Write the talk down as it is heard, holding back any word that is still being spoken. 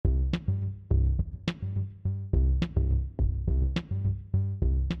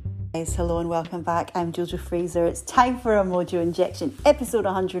Guys, hello and welcome back. I'm Jojo Fraser. It's time for a Mojo Injection, episode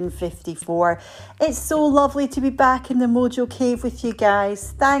 154. It's so lovely to be back in the Mojo Cave with you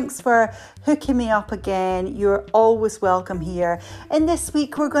guys. Thanks for hooking me up again. You're always welcome here. And this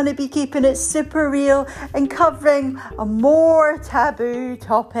week we're going to be keeping it super real and covering more taboo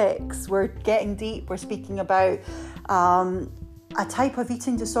topics. We're getting deep. We're speaking about a type of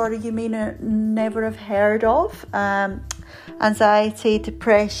eating disorder you may never have heard of. Anxiety,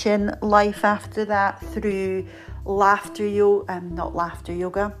 depression, life after that through laughter yoga, not laughter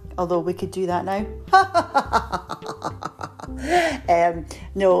yoga, although we could do that now.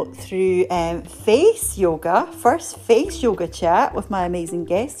 Through face yoga. First face yoga chat with my amazing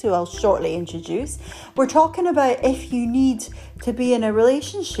guest, who I'll shortly introduce. We're talking about if you need to be in a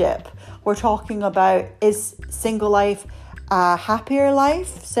relationship. We're talking about, is single life a happier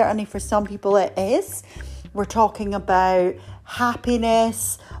life? Certainly for some people it is. We're talking about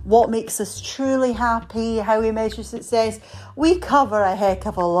happiness, what makes us truly happy, how we measure success. We cover a heck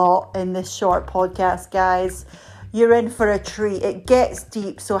of a lot in this short podcast, guys. You're in for a treat. It gets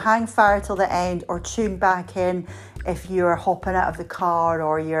deep, so hang fire till the end or tune back in if you're hopping out of the car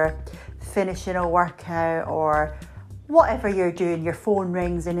or you're finishing a workout or whatever you're doing. Your phone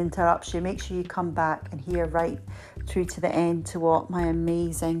rings and interrupts you. Make sure you come back and hear right through to the end to what my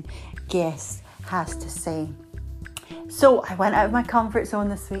amazing guest has to say. So I went out of my comfort zone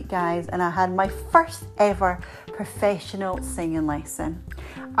this week, guys, and I had my first ever professional singing lesson.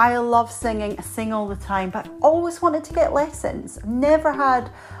 I love singing. I sing all the time, but I've always wanted to get lessons. Never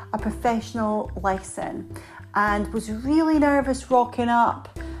had a professional lesson and was really nervous rocking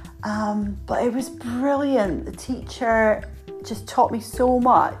up. But it was brilliant. The teacher just taught me so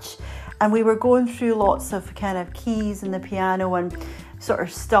much. And we were going through lots of kind of keys in the piano and sort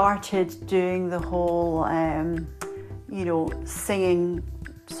of started doing the whole, singing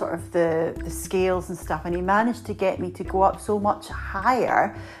sort of the scales and stuff. And he managed to get me to go up so much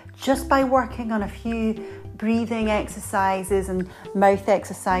higher just by working on a few breathing exercises and mouth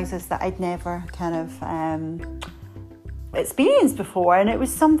exercises that I'd never kind of experienced before, and it was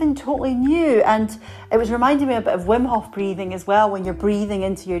something totally new. And it was reminding me a bit of Wim Hof breathing as well, when you're breathing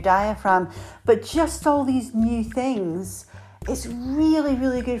into your diaphragm. But just all these new things, it's really,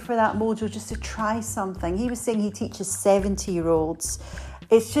 really good for that mojo just to try something. He was saying he teaches 70-year-olds.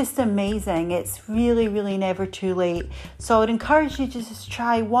 It's just amazing. It's really, really never too late. So I would encourage you to just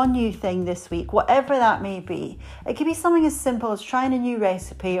try one new thing this week, whatever that may be. It could be something as simple as trying a new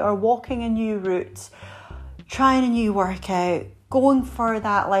recipe or walking a new route, trying a new workout, going for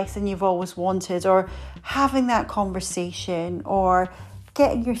that lesson you've always wanted, or having that conversation, or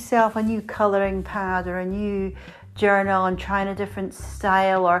getting yourself a new colouring pad or a new journal and trying a different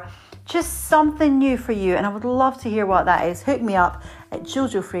style, or just something new for you. And I would love to hear what that is. Hook me up at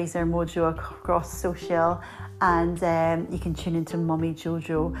Jojo Fraser Mojo across social, and you can tune into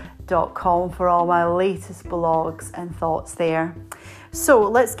mummyjojo.com for all my latest blogs and thoughts there. So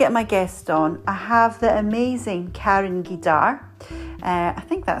let's get my guest on. I have the amazing Karen Gidar. I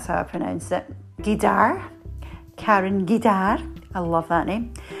think that's how I pronounce it. Gidar. Karen Gidar. I love that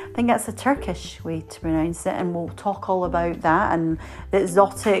name. I think that's a Turkish way to pronounce it, and we'll talk all about that and the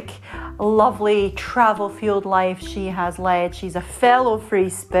exotic, lovely travel-fueled life she has led. She's a fellow free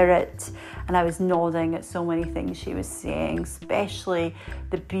spirit, and I was nodding at so many things she was saying, especially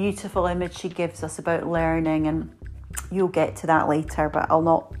the beautiful image she gives us about learning, and you'll get to that later, but I'll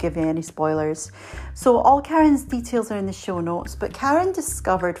not give you any spoilers. So all Karen's details are in the show notes, but Karen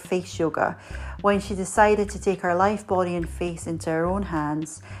discovered face yoga when she decided to take her life, body and face into her own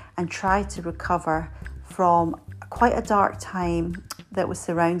hands and try to recover from quite a dark time that was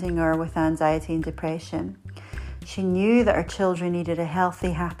surrounding her with anxiety and depression. She knew that her children needed a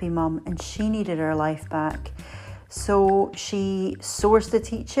healthy, happy mum, and she needed her life back. So she sourced a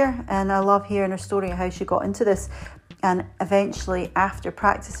teacher, and I love hearing her story of how she got into this. And eventually, after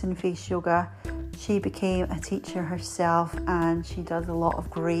practicing face yoga, she became a teacher herself, and she does a lot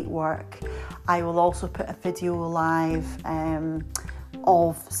of great work. I will also put a video live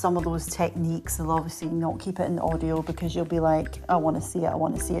of some of those techniques. I'll obviously not keep it in audio because you'll be like, I want to see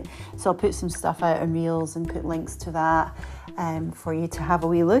it. So I'll put some stuff out on Reels and put links to that for you to have a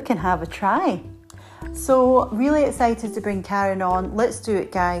wee look and have a try. So really excited to bring Karen on. Let's do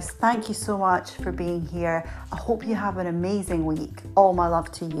it, guys. Thank you so much for being here. I hope you have an amazing week. All my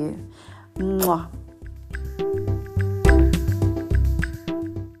love to you. Mwah.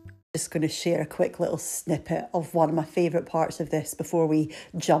 Just going to share a quick little snippet of one of my favourite parts of this before we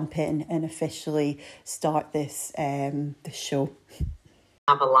jump in and officially start this show.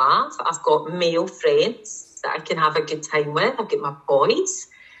 Have a laugh. I've got male friends that I can have a good time with. I've got my boys.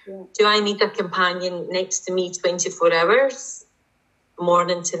 Yeah. Do I need a companion next to me 24 hours,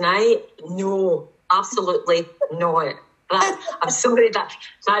 morning to night? No, absolutely not. I'm sorry,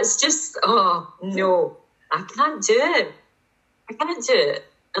 that's just, no, I can't do it. I can't do it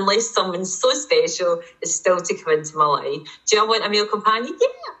unless someone so special is still to come into my life. Do I want a male companion? Yeah,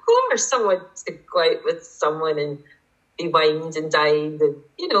 of course. Someone to go out with someone and be wined and dined and,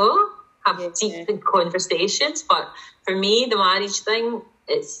 have deep conversations. But for me, the marriage thing,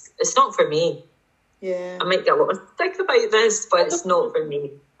 it's not for me. Yeah. I might get a lot of stick about this, but it's not for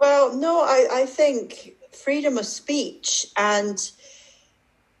me. Well, no, I think freedom of speech and,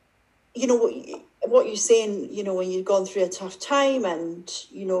 what you're saying, when you've gone through a tough time and,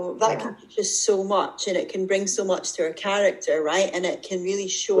 that can teach us so much and it can bring so much to our character, right? And it can really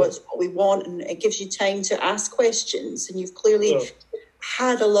show us what we want and it gives you time to ask questions. And you've clearly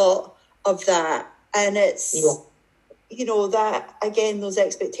had a lot of that. And it's, that, again, those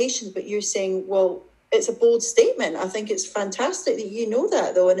expectations, but you're saying, well, it's a bold statement. I think it's fantastic that you know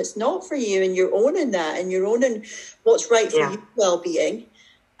that, though, and it's not for you, and you're owning that, and you're owning what's right for your well-being.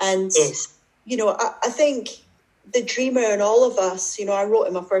 And, I think the dreamer in all of us, I wrote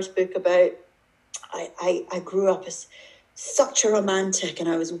in my first book about, I grew up as such a romantic and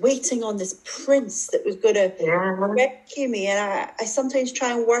I was waiting on this prince that was going to rescue me. And I sometimes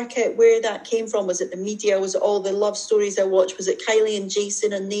try and work out where that came from. Was it the media? Was it all the love stories I watched? Was it Kylie and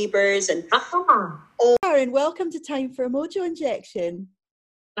Jason and Neighbours? And Karen, welcome to Time for a Mojo Injection.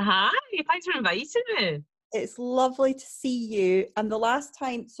 Hi, thanks for inviting me. It's lovely to see you. And the last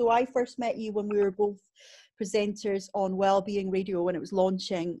time, so I first met you when we were both presenters on Wellbeing Radio when it was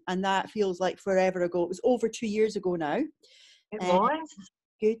launching, and that feels like forever ago. It was over 2 years ago now. It was.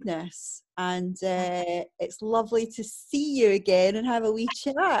 Goodness. And it's lovely to see you again and have a wee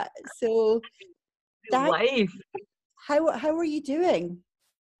chat. So life. How are you doing?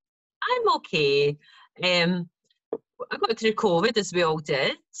 I'm okay. I got through COVID as we all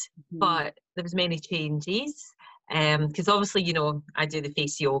did, but there was many changes. Because obviously, I do the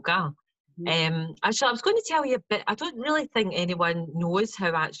face yoga. Actually, I was going to tell you a bit. I don't really think anyone knows how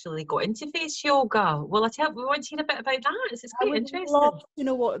I actually got into face yoga. Well, we want to hear a bit about that. It's quite interesting. I'd love to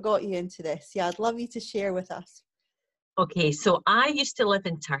know what got you into this. Yeah, I'd love you to share with us. Okay, so I used to live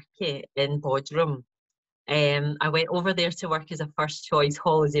in Turkey, in Bodrum. I went over there to work as a first choice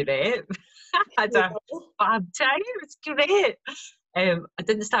holiday rep. I had a fab time. It was great. I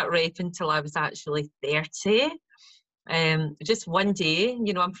didn't start repping until I was actually 30. Just one day,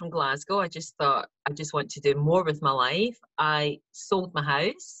 I'm from Glasgow. I just thought I just want to do more with my life. I sold my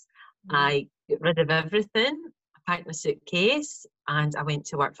house. I got rid of everything. I packed my suitcase and I went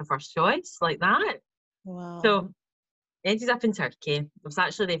to work for First Choice like that. Wow. So I ended up in Turkey. I was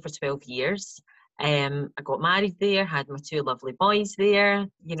actually there for 12 years. I got married there, had my 2 lovely boys there,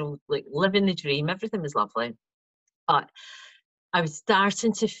 like living the dream. Everything was lovely. But I was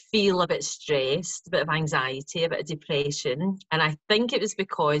starting to feel a bit stressed, a bit of anxiety, a bit of depression. And I think it was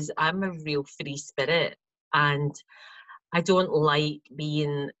because I'm a real free spirit and I don't like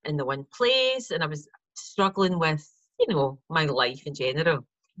being in the one place. And I was struggling with, my life in general.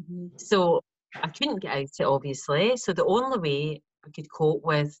 So I couldn't get out it, obviously. So the only way I could cope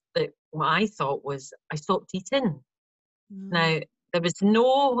with what I thought was I stopped eating. Now, there was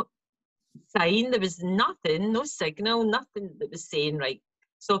no sign, there was nothing, no signal, nothing that was saying, right,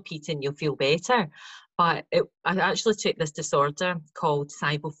 stop eating, you'll feel better. But I actually took this disorder called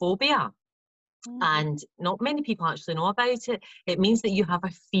cybophobia. And not many people actually know about it. It means that you have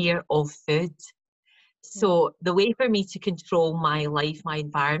a fear of food. So the way for me to control my life, my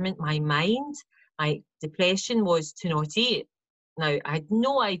environment, my mind, my depression was to not eat. Now, I had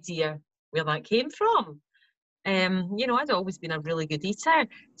no idea where that came from. I'd always been a really good eater.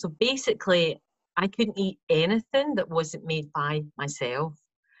 So basically, I couldn't eat anything that wasn't made by myself.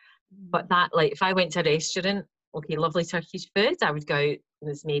 But that, like, if I went to a restaurant, okay, lovely Turkish food, I would go out,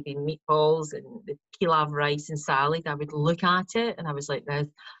 there's maybe meatballs and the kilo of rice and salad. I would look at it and I was like this,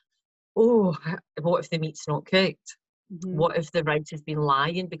 oh, what if the meat's not cooked? What if the rice has been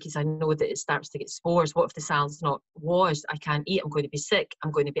lying because I know that it starts to get spores? What if the salad's not washed? I can't eat. I'm going to be sick.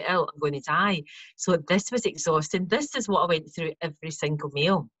 I'm going to be ill. I'm going to die. So this was exhausting. This is what I went through every single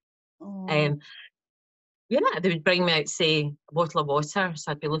meal. They would bring me out, say, a bottle of water.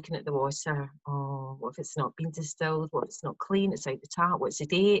 So I'd be looking at the water. Oh, what if it's not been distilled? What if it's not clean? It's out the tap. What's the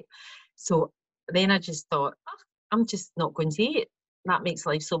date? So then I just thought, I'm just not going to eat. That makes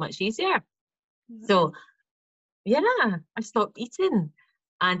life so much easier. So I stopped eating.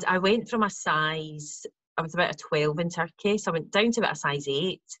 And I went from I was about a 12 in Turkey, so I went down to about a size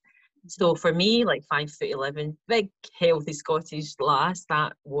 8. So for me, like 5'11", big, healthy Scottish lass,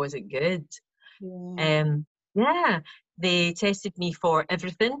 that wasn't good. Yeah. Um, yeah, they tested me for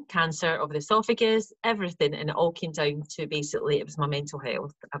everything, cancer of the esophagus, everything, and it all came down to basically it was my mental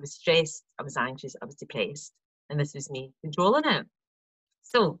health. I was stressed, I was anxious, I was depressed, and this was me controlling it.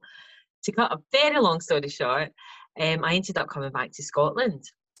 So to cut a very long story short, I ended up coming back to Scotland.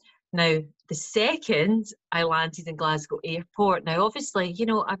 Now, the second I landed in Glasgow Airport, now obviously,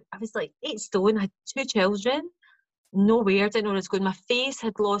 I was like 8 stone, I had 2 children, nowhere, didn't know where I was going. My face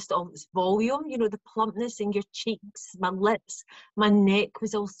had lost all its volume, the plumpness in your cheeks, my lips, my neck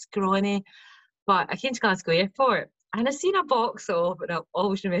was all scrawny. But I came to Glasgow Airport and I seen a box of, and I'll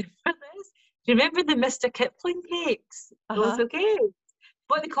always remember this. Do you remember the Mr. Kipling cakes? Those Uh-huh. okay?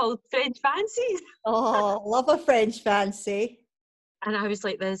 What they called French fancies. Oh, love a French fancy. And I was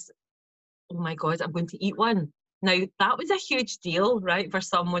like this, oh my God, I'm going to eat one. Now, that was a huge deal, right, for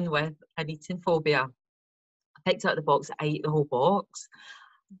someone with an eating phobia. I picked out the box, I ate the whole box.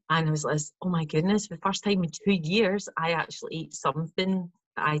 And I was like, oh my goodness, for the first time in 2 years, I actually ate something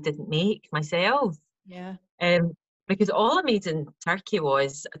that I didn't make myself. Yeah. Um, because all I made in Turkey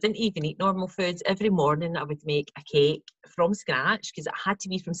was, I didn't even eat normal foods. Every morning I would make a cake from scratch because it had to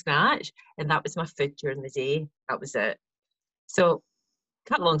be from scratch. And that was my food during the day. That was it. So,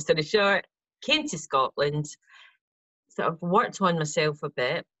 cut long story short, came to Scotland, sort of worked on myself a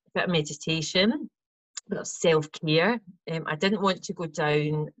bit of meditation, a bit of self-care. I didn't want to go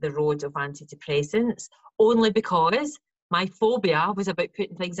down the road of antidepressants only because my phobia was about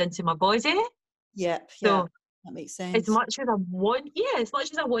putting things into my body. Yep. Yeah. So That makes as sense. much as as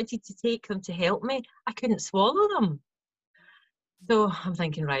much as I wanted to take them to help me, I couldn't swallow them. So I'm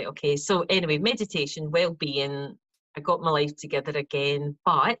thinking, right, okay. So anyway, meditation, well-being, I got my life together again,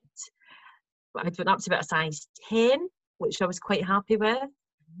 but I'd went up to about a size 10, which I was quite happy with,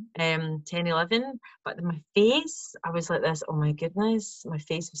 10, 11. But then my face, I was like this, oh my goodness, my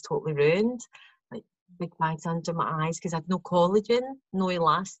face was totally ruined. Like big bags under my eyes because I had no collagen, no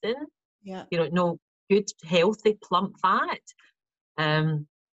elastin, Yeah. no good, healthy, plump fat. Um,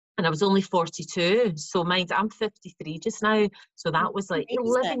 and I was only 42. So mind, I'm 53 just now. So You that was look like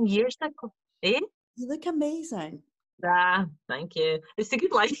amazing. 11 years ago. Eh? You look amazing. Ah, thank you. It's a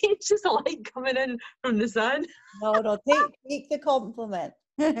good light. It's just a light coming in from the sun. No, no, take the compliment.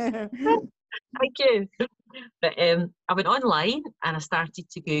 Thank you. But I went online and I started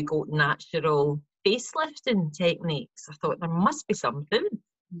to Google natural facelifting techniques. I thought there must be something.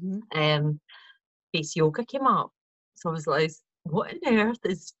 Mhm. Um, face yoga came up. So I was like, what on earth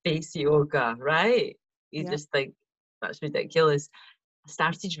is face yoga, right? You Yeah. just think, that's ridiculous. I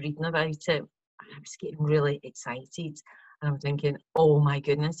started reading about it and I was getting really excited. And I'm thinking, oh my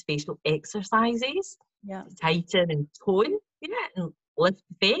goodness, facial exercises Yeah. to tighten and tone, and lift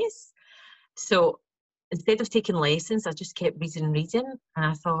the face. So instead of taking lessons, I just kept reading and reading. And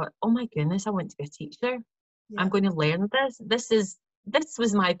I thought, oh my goodness, I want to be a teacher. I'm Yeah. going to learn this. This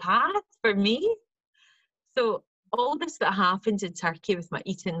was my path for me. So all this that happened in Turkey with my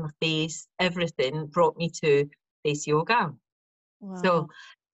eating, my face, everything brought me to face yoga. So Wow.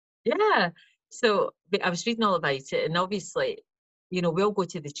 yeah, so I was reading all about it, and obviously, we'll go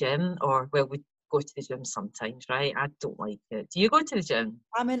to the gym, or well, we go to the gym sometimes, right? I don't like it. Do you go to the gym?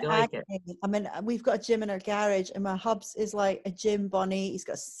 I'm in Do you like it? agony. We've got a gym in our garage, and my hubs is like a gym bunny. He's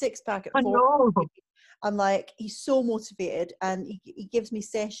got a six-pack at Oh 4. no. I'm like, he's so motivated, and he gives me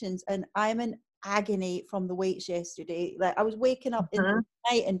sessions, and I'm in agony from the weights yesterday. Like, I was waking up in Uh-huh.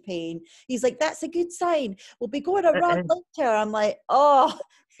 the night in pain. He's like, that's a good sign. We'll be going a run Uh-uh. later. I'm like, oh,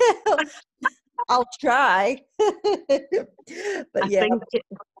 I'll try. But I yeah, think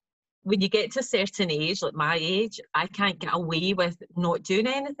when you get to a certain age, like my age, I can't get away with not doing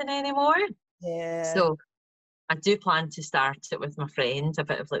anything anymore. yeah, So I do plan to start it with my friend, a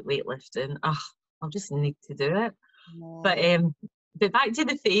bit of like weightlifting. I'll just need to do it. But no, back to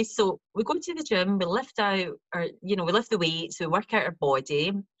the face. So we go to the gym, we lift out, or we lift the weights, we work out our body,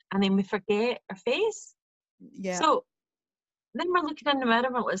 and then we forget our face. yeah, So then we're looking in the mirror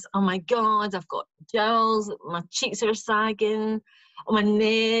and we're like, oh my God, I've got jowls, my cheeks are sagging, on my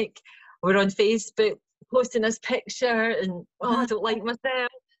neck. We're on Facebook posting this picture and I don't like myself.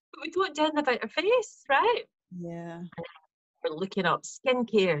 But we don't do anything about our face, right? yeah, We're looking up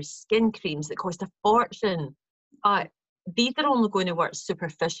skincare, skin creams that cost a fortune. But these are only going to work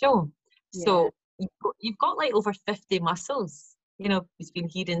superficial. yeah, So you've got like over 50 muscles, between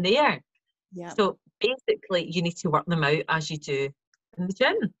here and there. yeah, So basically, you need to work them out as you do in the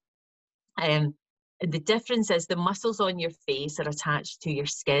gym. And the difference is the muscles on your face are attached to your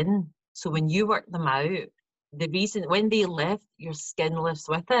skin. So when you work them out, the reason when they lift, your skin lifts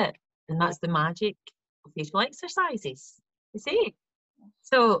with it. And that's the magic of facial exercises, you see.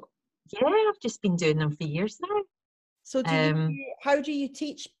 So, yeah, I've just been doing them for years now. So how do you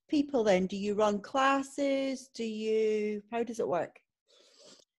teach people then? Do you run classes? How does it work?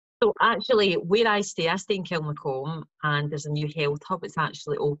 So actually, where I stay in Kilmacombe, and there's a new health hub. It's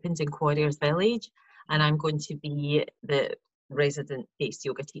actually opened in Quarriers Village, and I'm going to be the resident face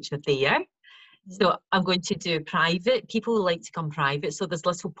yoga teacher there. So I'm going to do private. People who like to come private. So there's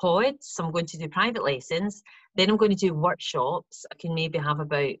little pods. So I'm going to do private lessons. Then I'm going to do workshops. I can maybe have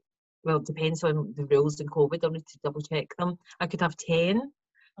about, well, it depends on the rules in COVID. I'll need to double check them. I could have 10.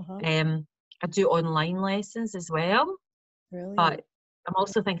 I do online lessons as well. Brilliant. But I'm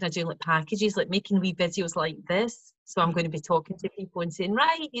also thinking of doing like packages, like making wee videos like this. So I'm going to be talking to people and saying,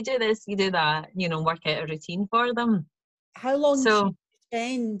 right, you do this, you do that, you know, work out a routine for them. How long do you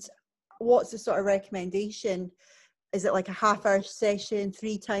spend? What's the sort of recommendation? Is it like a half-hour session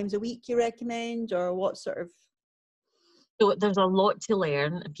 3 times a week you recommend, or what sort of? So there's a lot to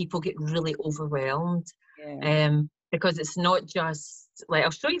learn, and people get really overwhelmed. Because it's not just like, I'll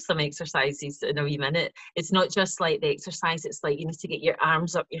show you some exercises in a wee minute. It's not just like the exercise. It's like you need to get your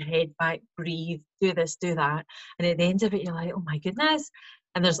arms up, your head back, breathe, do this, do that. And at the end of it, you're like, oh my goodness.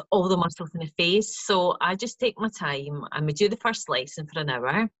 And there's all the muscles in the face. So I just take my time and we do the first lesson for an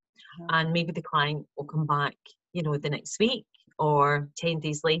hour. And maybe the client will come back, you know, the next week or 10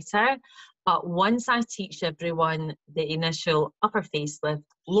 days later. But once I teach everyone the initial upper facelift,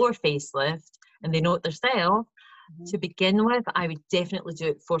 lower facelift, and they know it themselves, to begin with, I would definitely do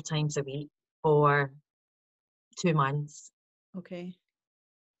it 4 times a week for 2 months. Okay.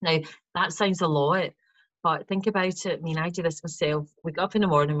 Now, that sounds a lot, but think about it. I mean, I do this myself. We get up in the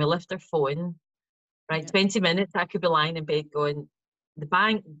morning, we lift our phone, right? 20 minutes, I could be lying in bed going, the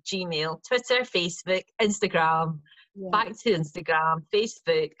bank, Gmail, Twitter, Facebook, Instagram, back to Instagram,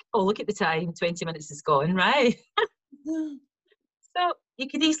 Facebook. Oh, look at the time, 20 minutes is gone, right? So you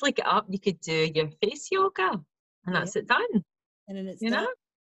could easily get up, you could do your face yoga, and that's it done. And then it's done. Know?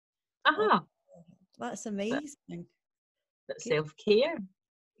 Oh, that's amazing. That's self-care.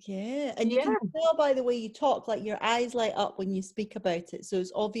 Yeah, and you can tell by the way you talk, like your eyes light up when you speak about it. So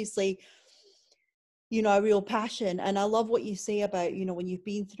it's obviously, you know, a real passion. And I love what you say about, you know, when you've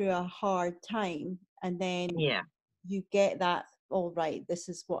been through a hard time and then you get that, all right, this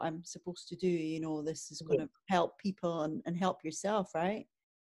is what I'm supposed to do, you know, this is going to help people and help yourself, right?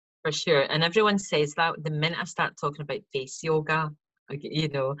 For sure. And everyone says that the minute I start talking about face yoga, you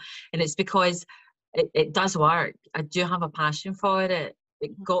know, and it's because it does work. I do have a passion for it.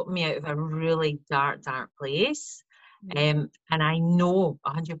 It got me out of a really dark place. And I know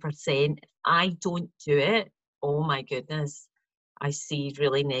 100% if I don't do it, oh my goodness, I see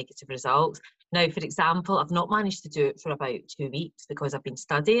really negative results. Now, for example, I've not managed to do it for about 2 weeks because I've been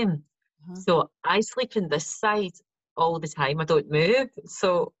studying. So I sleep in this side all the time. I don't move.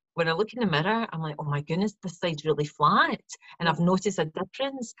 So when I look in the mirror, I'm like, oh my goodness, this side's really flat. And I've noticed a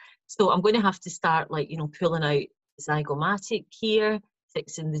difference. So I'm going to have to start, like, you know, pulling out zygomatic here,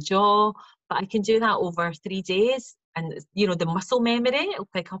 fixing the jaw. But I can do that over 3 days. And, you know, the muscle memory, it'll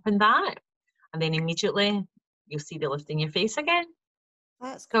pick up on that. And then immediately you'll see the lift in your face again.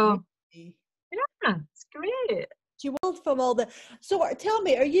 That's so crazy. Yeah, it's great. You will from all the. So tell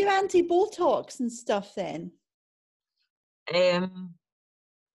me, are you anti-Botox and stuff then? I'm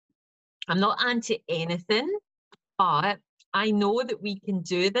not anti anything, but I know that we can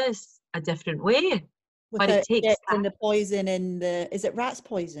do this a different way. But it takes time. The poison in the, is it rat's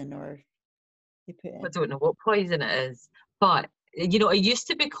poison or you put in? I don't know what poison it is, but you know, it used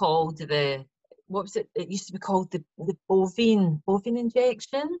to be called the, what was it? It used to be called the bovine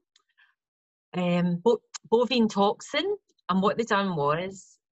injection, bovine toxin. And what they done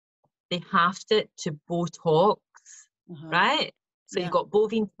was they halved it to Botox, right? So you've got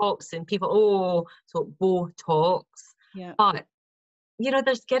bovine toxin, people, so Botox. Yeah. But, you know,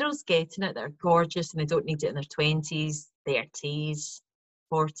 there's girls getting it that are gorgeous and they don't need it in their 20s, 30s,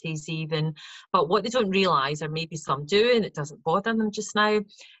 40s even. But what they don't realise, or maybe some do, and it doesn't bother them just now,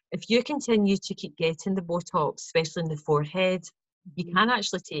 if you continue to keep getting the Botox, especially in the forehead, you can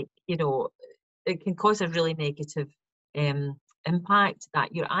actually take, you know, it can cause a really negative impact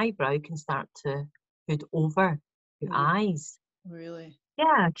that your eyebrow can start to hood over your eyes. Really?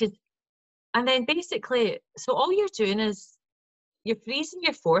 Yeah, and then basically, so all you're doing is you're freezing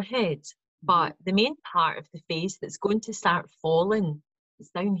your forehead, but the main part of the face that's going to start falling is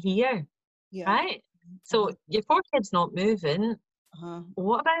down here, right? So your forehead's not moving.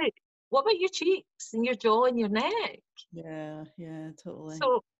 What about your cheeks and your jaw and your neck? Yeah, totally.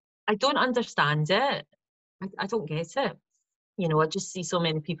 So I don't understand it. I don't get it. You know, I just see so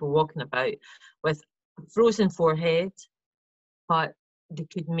many people walking about with a frozen forehead, but they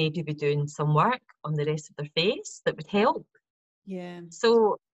could maybe be doing some work on the rest of their face that would help. Yeah.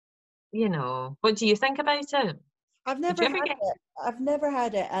 So, you know, what do you think about it? I've Did never you had ever get? it. I've never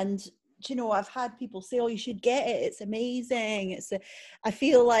had it. And, you know, I've had people say, oh, you should get it. It's amazing. I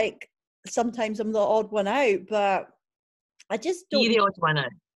feel like sometimes I'm the odd one out, but I just You don't. the odd one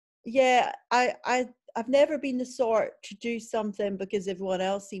out. Yeah, I've never been the sort to do something because everyone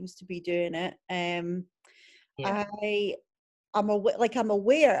else seems to be doing it. Yeah. I'm aware, I'm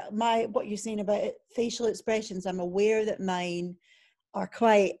aware, what you're saying about it, facial expressions, I'm aware that mine are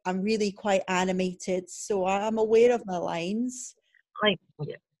I'm really quite animated, so I'm aware of my lines, Like,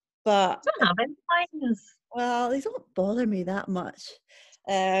 yeah. but Don't have any lines. well, they don't bother me that much.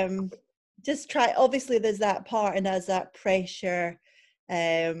 Just try, obviously there's that part and there's that pressure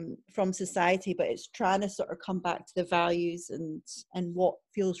from society, but it's trying to sort of come back to the values and what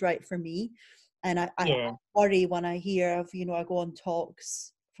feels right for me. And I Yeah. worry when I hear of, you know, I go on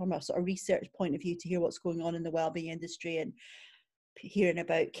talks from a sort of research point of view to hear what's going on in the wellbeing industry, and hearing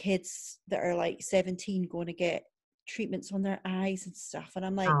about kids that are like 17 going to get treatments on their eyes and stuff, and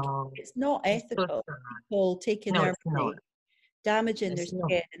I'm like, Oh, it's not it's so ethical. sad. People taking No, their it's not. money, damaging their It's not.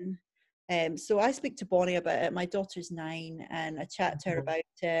 skin. So I speak to Bonnie about it. My daughter's 9, and I chat to her Mhm. about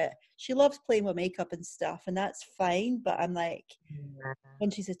it. She loves playing with makeup and stuff, and that's fine, but I'm like, Yeah. when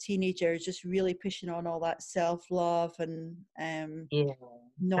she's a teenager, just really pushing on all that self-love and Yeah,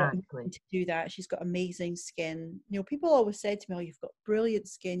 not exactly. needing to do that. She's got amazing skin. You know, people always said to me, oh, you've got brilliant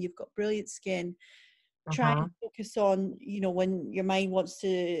skin, you've got brilliant skin. Try Uh-huh. and focus on, you know, when your mind wants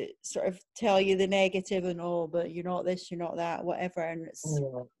to sort of tell you the negative and, oh, but you're not this, you're not that, whatever. And it's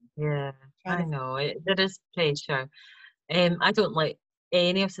Yeah, yeah, trying I to, know. There is pressure. I don't let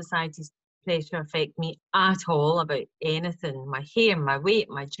any of society's pressure affect me at all about anything. My hair, my weight,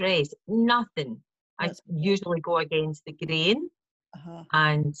 my dress, nothing. I that's good. usually go against the grain, Uh-huh.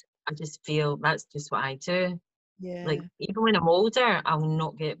 and I just feel that's just what I do. Like, Yeah. even when I'm older, I will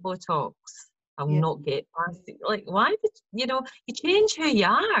not get Botox. I will Yeah. not get plastic. Like, why would, you know, you change who you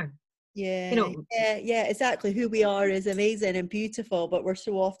are. You Yeah. know, Yeah. Yeah. Exactly. Who we are is amazing and beautiful, but we're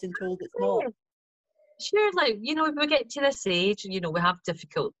so often told it's not. yeah, sure, like, you know, if we get to this age, you know, we have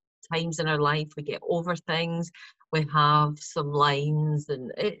difficult times in our life, we get over things, we have some lines,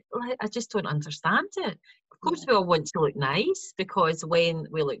 and like, I just don't understand it. Of course, Yeah. we all want to look nice because when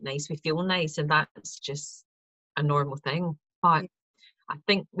we look nice, we feel nice, and that's just a normal thing. But Yeah. I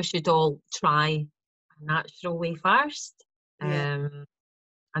think we should all try a natural way first. Yeah. Um,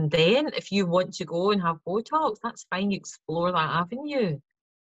 and then if you want to go and have Botox, that's fine, you explore that avenue.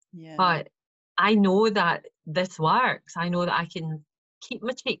 Yeah. But I know that this works. I know that I can keep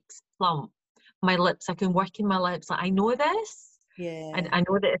my cheeks plump, my lips, I can work in my lips. Like, I know this. And Yeah. I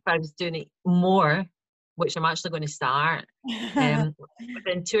know that if I was doing it more, which I'm actually going to start,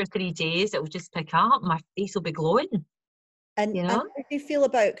 within 2 or 3 days, it will just pick up. My face will be glowing, And you how know? do you feel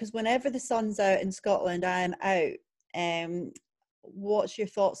about, because whenever the sun's out in Scotland, I am out. What's your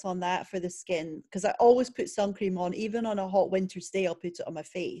thoughts on that for the skin? Because I always put sun cream on, even on a hot winter's day, I'll put it on my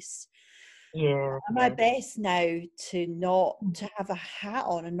face. Yeah, Am I yeah. best now to not to have a hat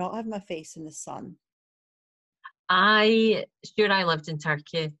on and not have my face in the sun? I lived in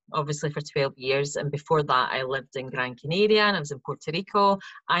Turkey, obviously, for 12 years. And before that, I lived in Gran Canaria and I was in Puerto Rico.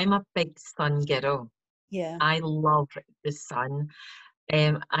 I'm a big sun girl. Yeah. I love the sun.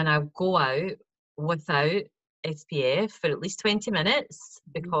 And I'll go out without SPF for at least 20 minutes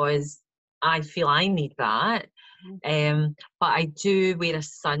Mhm. because I feel I need that. But I do wear a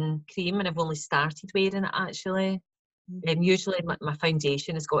sun cream, and I've only started wearing it actually. Mhm. Usually my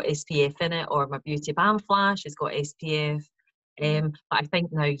foundation has got SPF in it, or my Beauty Balm Flash has got SPF. Mhm. But I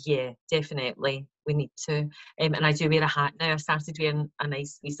think now, yeah, definitely we need to. And I do wear a hat now. I started wearing a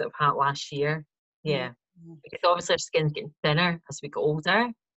nice wee sort of hat last year. Yeah. Yeah, because obviously our skin's getting thinner as we get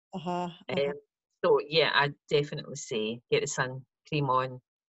older. Uh-huh. Uh-huh. Um, so yeah, I'd definitely say get the sun cream on.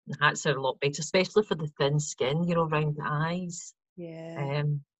 The hats are a lot better, especially for the thin skin, you know, around the eyes. Yeah.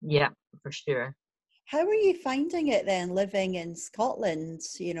 Yeah, for sure. How are you finding it then, living in Scotland,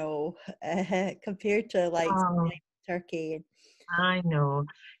 you know, compared to like Oh, Turkey? I know.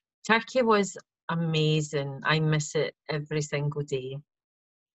 Turkey was amazing. I miss it every single day.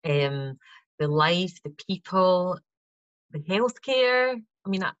 Um, the life, the people, the healthcare. I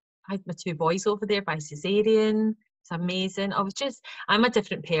mean, I had my 2 boys over there by cesarean. It's amazing. I'm a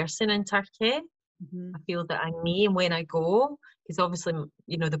different person in Turkey. Mm-hmm. I feel that I'm me, and when I go, because obviously,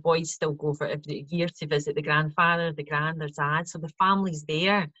 you know, the boys still go for every year to visit the grandfather, the grand, their dad, so the family's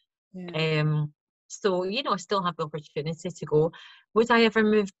there. Yeah. Um, So, you know, I still have the opportunity to go. Would I ever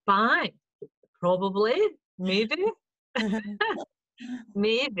move back? Probably, maybe,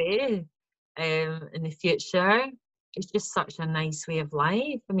 maybe in the future. It's just such a nice way of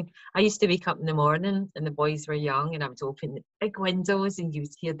life. I mean, I used to wake up in the morning and the boys were young, and I would open the big windows and you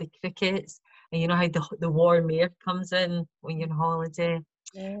would hear the crickets. And you know how the warm air comes in when you're on holiday.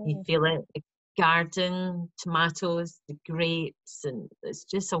 You Yeah. feel it, the garden, tomatoes, the grapes, and it's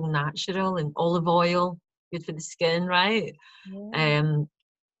just all natural, and olive oil, good for the skin, right? Yeah. Um,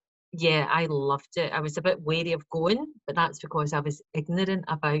 yeah, I loved it. I was a bit wary of going, but that's because I was ignorant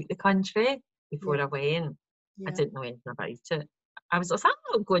about the country Yeah. before I went. I Yeah. didn't know anything about it. I was like, I'm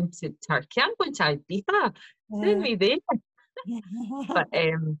not going to Turkey, I'm going to Ibiza. Send Yeah. me there. But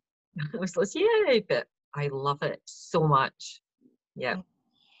I was like, yeah, but I love it so much. Yeah.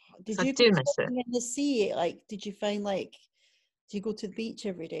 Did So I you go do miss it. swimming in the sea? Like, did you find like, do you go to the beach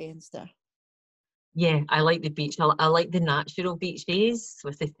every day and stuff? Yeah, I like the beach. I like the natural beaches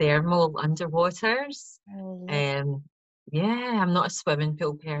with the thermal underwaters. Oh, love. Um, yeah, I'm not a swimming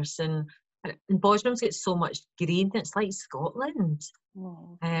pool person. And Bosram's got so much green. It's like Scotland.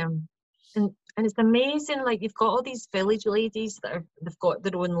 Oh, Um, and it's amazing. Like you've got all these village ladies they've got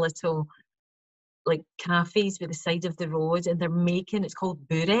their own little like cafes by the side of the road, and they're making, it's called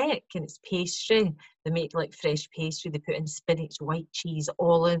burek, and it's pastry. They make like fresh pastry. They put in spinach, white cheese,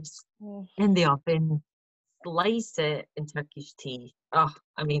 olives oh, in the oven, slice it in Turkish tea. Oh,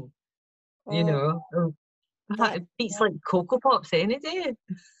 I mean, you oh, know, that. it beats like Cocoa Pops any day.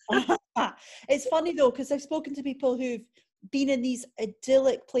 It's funny though, because I've spoken to people who've been in these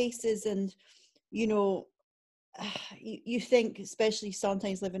idyllic places, and you know, you think, especially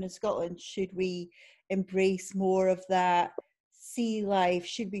sometimes living in Scotland, should we embrace more of that sea life?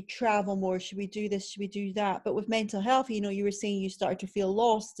 Should we travel more? Should we do this? Should we do that? But with mental health, you know, you were saying you started to feel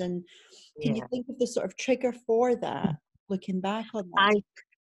lost, and can you Yeah. think of the sort of trigger for that? Looking back on that. I,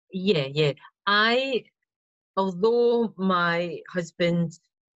 yeah. I, although my husband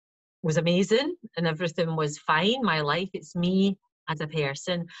was amazing and everything was fine, my life, it's me as a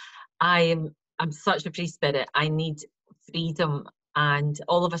person. I'm such a free spirit. I need freedom. And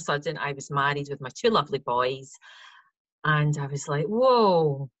all of a sudden I was married with my two lovely boys. And I was like,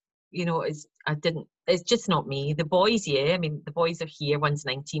 whoa, you know, it's just not me. The boys, yeah, I mean, the boys are here. One's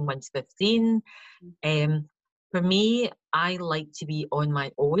 19, one's 15. Um, for me, I like to be on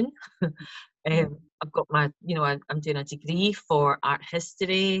my own. I've got my, you know, I'm doing a degree for art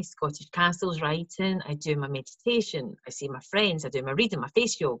history, Scottish castles, writing. I do my meditation. I see my friends. I do my reading, my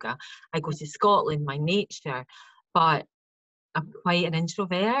face yoga. I go to Scotland, my nature. But I'm quite an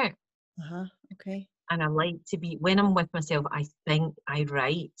introvert. Uh-huh. Okay. And I like to be, when I'm with myself, I think, I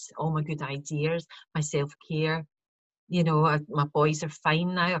write all my good ideas, my self-care. You know, my boys are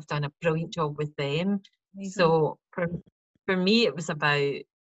fine now. I've done a brilliant job with them. Amazing. So for me, it was about,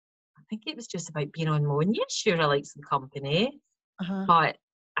 I think it was just about being on my own. Yeah, sure, I like some company, Uh-huh. but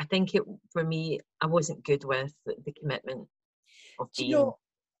I think for me, I wasn't good with the commitment of Do you being. know,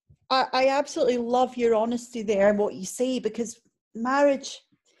 I absolutely love your honesty there and what you say, because marriage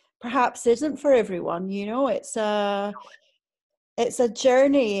perhaps isn't for everyone, you know. It's a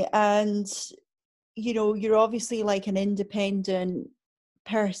journey, and you know, you're obviously like an independent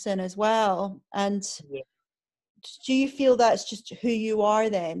person as well. And Yeah. do you feel that's just who you are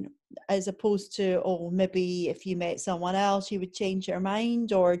then, as opposed to, oh, maybe if you met someone else you would change your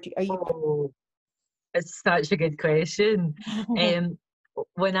mind, or are you? Oh, it's such a good question. Um,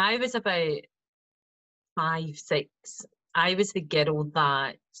 when I was about 5, 6, I was the girl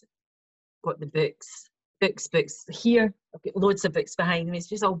that got the books here. I've got loads of books behind me. It's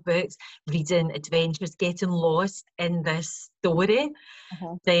just all books, reading, adventures, getting lost in this story.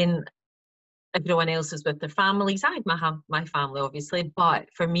 Uh-huh. Then everyone else was with their families. I had my family, obviously, but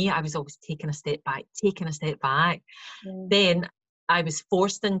for me, I was always taking a step back. Yeah. Then I was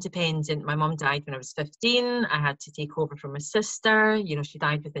forced independent. My mum died when I was 15. I had to take over from my sister. You know, she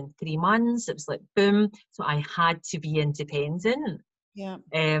died within 3 months. It was like, boom. So I had to be independent. Yeah.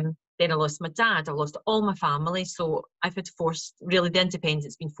 Then I lost my dad. I lost all my family. So I've had forced, really, the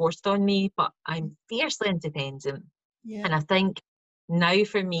independence been forced on me, but I'm fiercely independent. Yeah. And I think now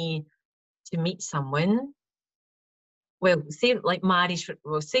for me to meet someone, well, say like marriage,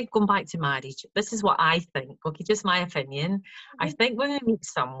 well, say going back to marriage, this is what I think, okay, just my opinion. I Okay. think when we meet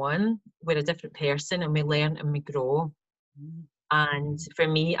someone, we're a different person and we learn and we grow. And for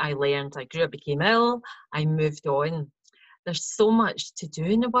me, I learned, I grew up, became ill, I moved on. There's so much to do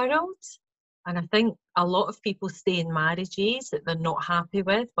in the world. And I think a lot of people stay in marriages that they're not happy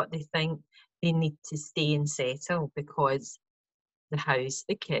with, but they think they need to stay and settle because the house,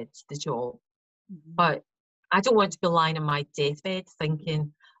 the kids, the job. But I don't want to be lying on my deathbed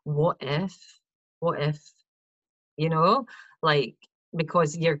thinking, what if, you know, like,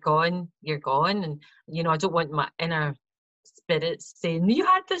 because you're gone, and I don't want my inner spirits saying, you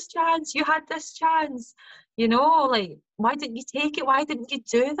had this chance, like, why didn't you take it? Why didn't you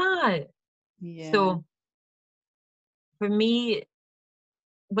do that? Yeah. So for me,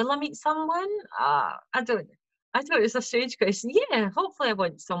 will I meet someone? I don't. It's a strange question. Yeah, hopefully I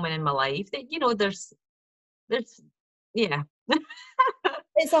want someone in my life that, there's, yeah.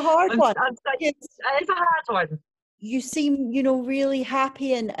 It's a hard one. It's a hard one. You seem, really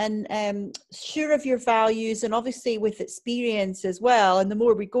happy and sure of your values, and obviously with experience as well. And the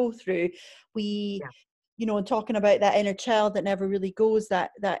more we go through, we, and talking about that inner child that never really goes,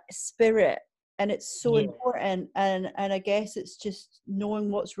 that spirit, and it's so important. And I guess it's just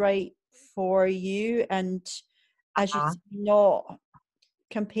knowing what's right for you, and as you not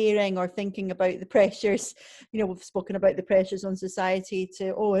comparing or thinking about the pressures. We've spoken about the pressures on society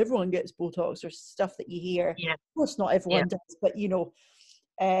to, everyone gets Botox or stuff that you hear. Yeah. Of course not everyone does, but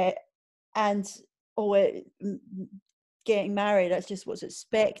getting married, that's just what's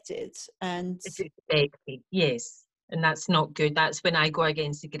expected. And it's expected, yes, and that's not good. That's when I go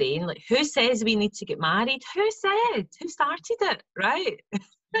against the grain. Like, who says we need to get married? Who started it, right?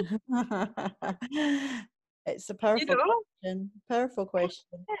 It's a powerful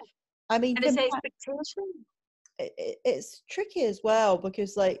question. I mean, and it's expectation. It's tricky as well,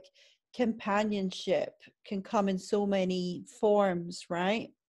 because like companionship can come in so many forms, right?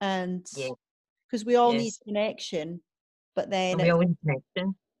 And because we all need connection, but then we all need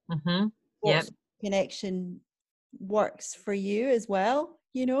connection. What connection works for you as well,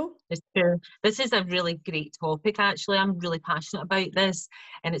 It's true. This is a really great topic, actually. I'm really passionate about this,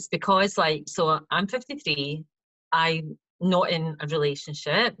 and it's because, so I'm 53. I'm not in a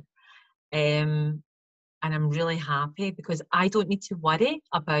relationship, and I'm really happy because I don't need to worry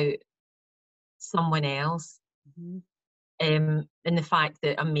about someone else. And the fact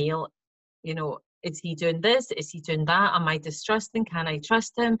that a male, is he doing this? Is he doing that? Am I distrusting? Can I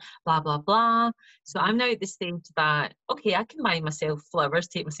trust him? Blah, blah, blah. So I'm now at the stage that, okay, I can buy myself flowers,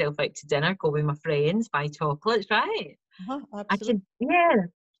 take myself out to dinner, go with my friends, buy chocolates, right? Absolutely.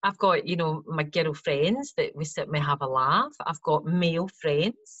 I've got, my girlfriends that we sit and we have a laugh. I've got male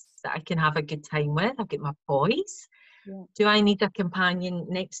friends that I can have a good time with. I've got my boys. Yeah. Do I need a companion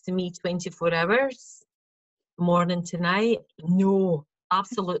next to me 24 hours, morning to night? No,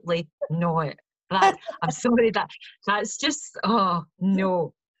 absolutely not. I'm sorry, that's just,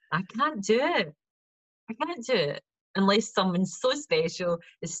 no, I can't do it. Unless someone so special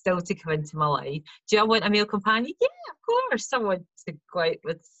is still to come into my life. Do I want a male companion? Yeah, of course. Someone to go out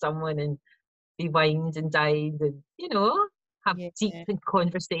with someone and be wined and dined and, have deep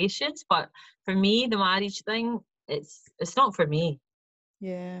conversations. But for me, the marriage thing, it's not for me.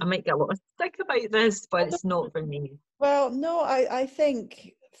 Yeah. I might get a lot of stick about this, but it's not for me. Well, no, I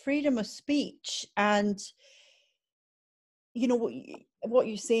think freedom of speech and, what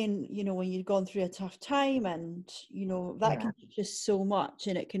you're saying, when you've gone through a tough time, and, that can teach us so much,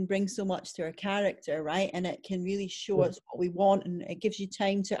 and it can bring so much to our character, right? And it can really show us what we want, and it gives you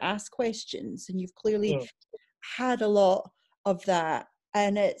time to ask questions. And you've clearly had a lot of that.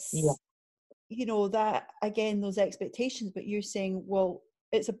 And it's, that, again, those expectations, but you're saying, well,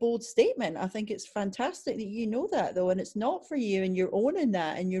 it's a bold statement. I think it's fantastic that you know that, though, and it's not for you, and you're owning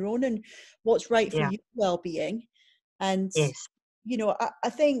that, and you're owning what's right for your well-being. And, I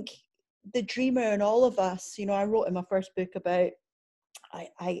think the dreamer in all of us, I wrote in my first book about,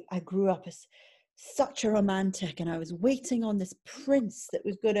 I grew up as such a romantic, and I was waiting on this prince that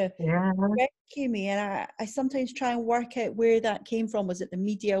was going to rescue me. And I sometimes try and work out where that came from. Was it the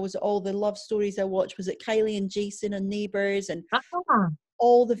media? Was it all the love stories I watched? Was it Kylie and Jason and Neighbours, and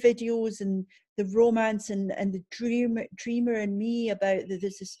all the videos and the romance and the dreamer in me about there's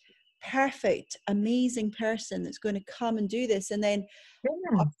this perfect, amazing person that's going to come and do this, and then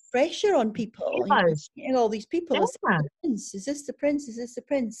pressure on people, all these people, is this the prince, is this the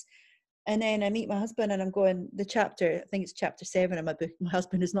prince? And then I meet my husband, and I'm going, I think it's chapter 7 of my book, My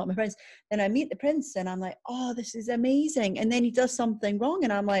Husband Is Not My Prince. Then I meet the prince, and I'm like, oh, this is amazing. And then he does something wrong,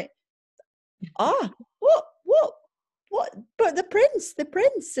 and I'm like, what? But the prince,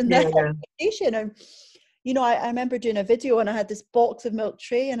 and that expectation. And I remember doing a video, and I had this box of milk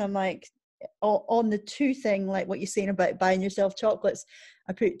tray, and I'm like, on the 2 thing, like what you're saying about buying yourself chocolates,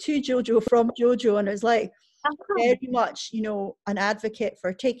 I put to Jojo, from Jojo, and it was like very much, an advocate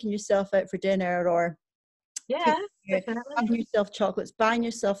for taking yourself out for dinner, or buying yourself chocolates, buying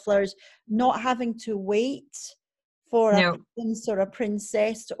yourself flowers, not having to wait for a prince or a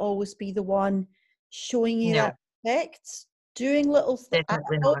princess to always be the one showing you No, that respect, doing little I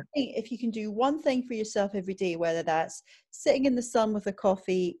definitely always not. think if you can do one thing for yourself every day, whether that's sitting in the sun with a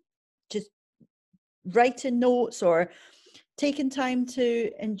coffee, just writing notes, or taking time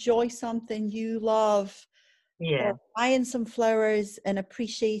to enjoy something you love, Yeah, or buying some flowers and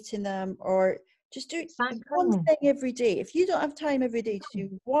appreciating them, or just do one exactly. thing every day. If you don't have time every day to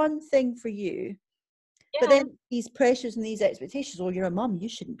do one thing for you, but Yeah, then these pressures and these expectations, oh, you're a mum, you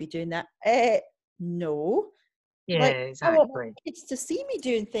shouldn't be doing that. No. yeah, Like, I want my exactly. kids to see me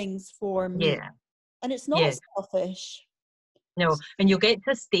doing things for me, Yeah, and it's not yeah. selfish. No, and you'll get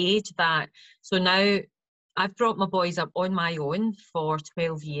to a stage that, so now I've brought my boys up on my own for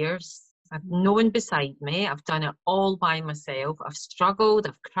 12 years. I've no one beside me. I've done it all by myself. I've struggled,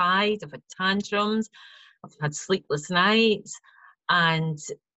 I've cried, I've had tantrums, I've had sleepless nights. And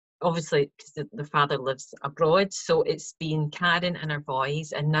obviously, because the father lives abroad, so it's been Karen and her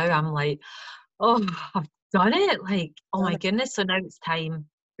boys. And now I'm like, oh, I've done it. Like, oh Done my it. goodness. So now it's time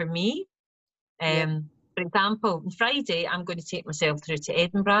for me. Yeah. For example, on Friday, I'm going to take myself through to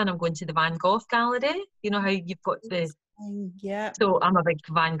Edinburgh and I'm going to the Van Gogh Gallery. You know how you've got the, Yeah. so I'm a big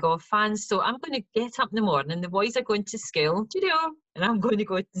Van Gogh fan. So I'm going to get up in the morning. The boys are going to school, you know, and I'm going to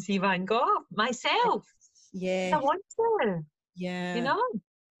go to see Van Gogh myself. I Yes. want to, you Yeah. know, And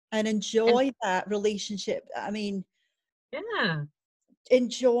and enjoy that relationship. I mean, yeah,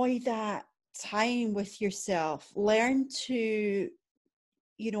 enjoy that time with yourself. Learn to,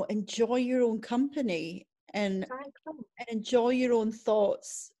 enjoy your own company, and exactly. enjoy your own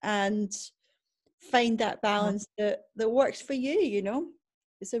thoughts, and find that Mhm. balance that works for you,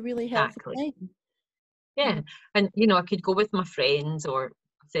 It's a really healthy Exactly. thing. Yeah. Yeah. And, you know, I could go with my friends, or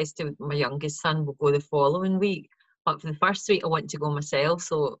I says to my youngest son, we'll go the following week. But for the first week, I want to go myself.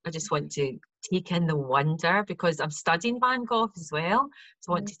 So I just want to take in the wonder, because I'm studying Van Gogh as well.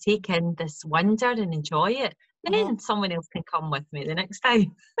 So I want Mhm. to take in this wonder and enjoy it. Uh-huh. Then someone else can come with me the next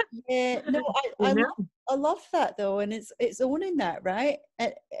time. Yeah, no, You know? I love that though, and it's owning that, right?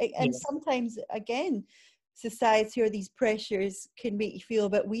 And Yeah. sometimes again, society or these pressures can make you feel a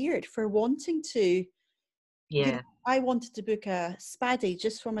bit weird for wanting to. Yeah. I wanted to book a spa day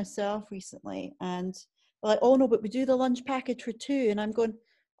just for myself recently, and they're like, oh no, but we do the lunch package for two, and I'm going,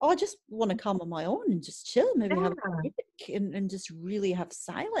 oh, I just want to come on my own and just chill, maybe have a Yeah. break, and just really have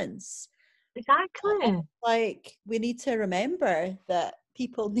silence. Exactly. Like, we need to remember that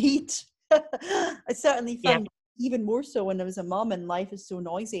people need I certainly Yep. found even more so when I was a mum and life is so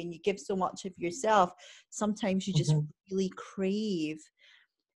noisy and you give so much of yourself, sometimes you just Hmm. really crave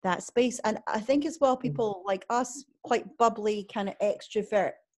that space. And I think as well, people like us, quite bubbly, kind of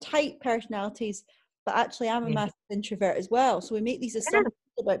extrovert type personalities, but actually I'm a Yeah. massive introvert as well, so we make these Yeah. assumptions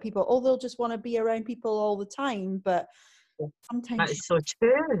about people. Oh, they'll just want to be around people all the time, but That sometimes you is so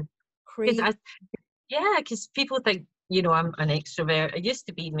true. Because crave. yeah, because people think, you know, I'm an extrovert. I used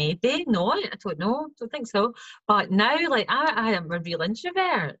to be, maybe. No, I don't know. Don't think so. But now, like, I am a real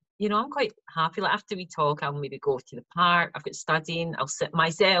introvert. You know, I'm quite happy. Like, after we talk, I'll maybe go to the park. I've got studying. I'll sit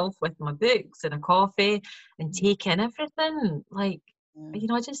myself with my books and a coffee and take in everything. Like, Yeah. you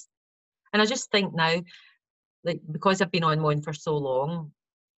know, I just think now, like, because I've been on my own for so long,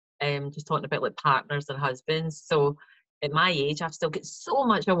 just talking about like partners and husbands. So at my age, I've still got so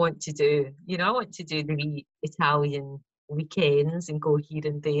much I want to do. You know, I want to do the wee Italian weekends and go here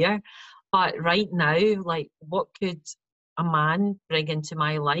and there. But right now, like, what could a man bring into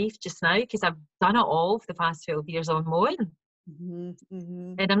my life just now? Because I've done it all for the past 12 years on my own. Hmm.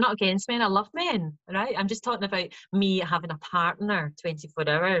 Hmm. And I'm not against men, I love men, right? I'm just talking about me having a partner 24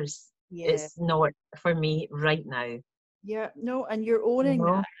 hours. Yeah. It's not for me right now, Yeah, no, and you're you owning that.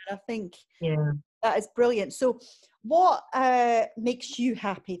 know? And I think Yeah. that is brilliant. So, what makes you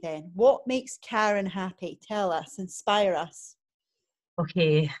happy then? What makes Karen happy? Tell us, inspire us.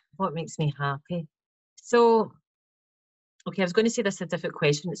 Okay, what makes me happy? So, okay, I was going to say this is a different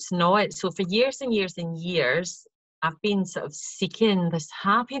question. It's not. So, for years and years and years, I've been sort of seeking this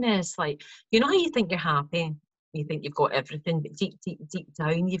happiness. Like, you know how you think you're happy? You think you've got everything, but deep, deep, deep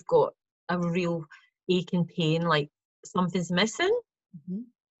down, you've got a real ache and pain, like something's missing, Hmm.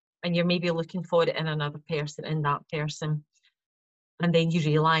 and you're maybe looking for it in another person, in that person. And then you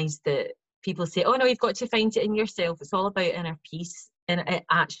realize that people say, oh no, you've got to find it in yourself. It's all about inner peace. And it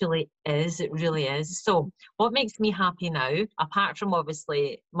actually is. It really is. So, what makes me happy now, apart from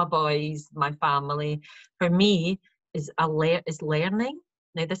obviously my boys, my family, for me, is learning.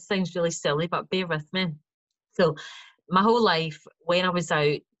 Now, this sounds really silly, but bear with me. So, my whole life, when I was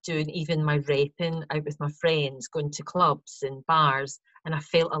out doing even my repping out with my friends, going to clubs and bars, and I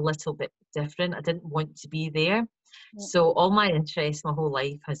felt a little bit different. I didn't want to be there. Yeah. So all my interest my whole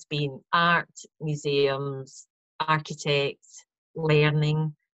life has been art, museums, architects,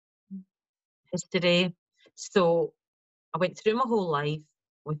 learning, history. So I went through my whole life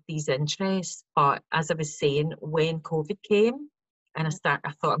with these interests, but as I was saying, when COVID came and I thought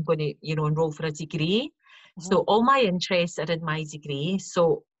I'm going to, enroll for a degree. So all my interests are in my degree.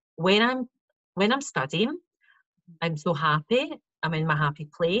 So when I'm studying, I'm so happy. I'm in my happy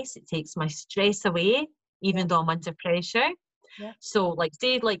place. It takes my stress away, even though I'm under pressure. Yeah. So like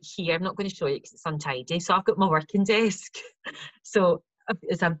say like here, I'm not going to show you because it's untidy. So I've got my working desk. So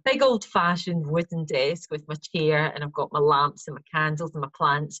it's a big old-fashioned wooden desk with my chair, and I've got my lamps and my candles and my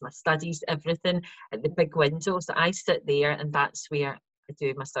plants, my studies, everything at the big window. So I sit there, and that's where I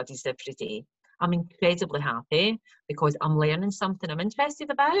do my studies every day. I'm incredibly happy because I'm learning something I'm interested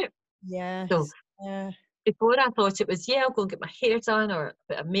about. Yes. So Yeah. before I thought it was, I'll go and get my hair done or a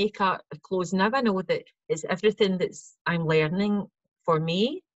bit of makeup, clothes. Now I know that it's everything I'm learning for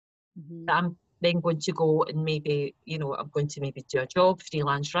me, that I'm then going to go and maybe, I'm going to maybe do a job,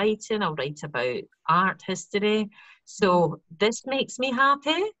 freelance writing. I'll write about art history. So this makes me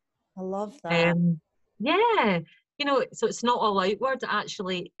happy. I love that. Yeah, so it's not all outward, it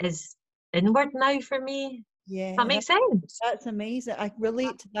actually is inward now for me. Yeah, That makes sense. that's amazing. I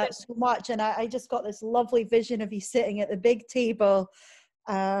relate to that so much. And I just got this lovely vision of you sitting at the big table.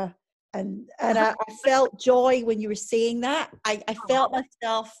 And I felt joy when you were saying that. I felt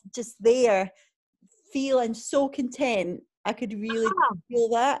myself just there feeling so content. I could really feel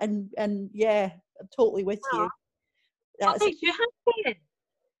that. And yeah, I'm totally with you. What makes you happy?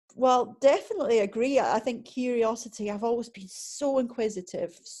 Well, definitely agree. I think curiosity, I've always been so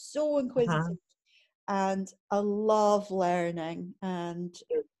inquisitive, and I love learning and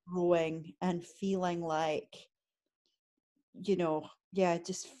growing and feeling like,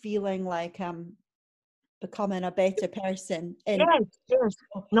 just feeling like I'm becoming a better person. And Yes.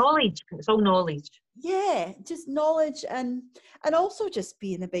 Knowledge. It's all knowledge. yeah, just knowledge and also just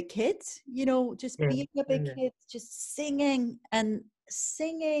being a big kid, just being a big kid, just singing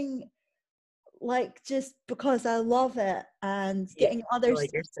like just because I love it, and getting others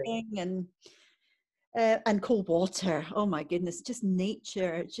to sing and cold water. Oh my goodness, just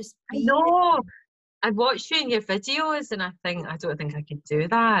nature, just I know. I watched you in your videos and I don't think I could do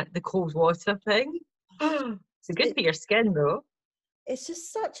that. The cold water thing. It's good for your skin though. It's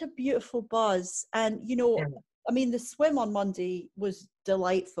just such a beautiful buzz. And, I mean, the swim on Monday was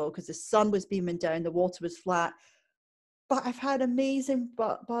delightful because the sun was beaming down, the water was flat. But I've had amazing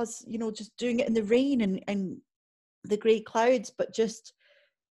buzz, just doing it in the rain and the grey clouds, but just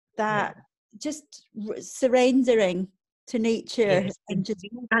that, just surrendering to nature and just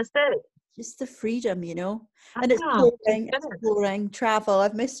that's it. Just the freedom, and exploring travel.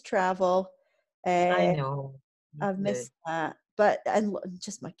 I've missed travel. I know. I've missed that. But and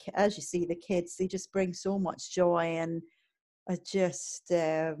just as you see, the kids, they just bring so much joy, and I just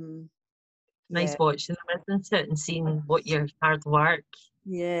nice watching them, isn't it? And seeing what your hard work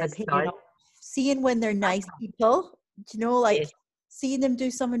has done. Seeing when they're nice people, seeing them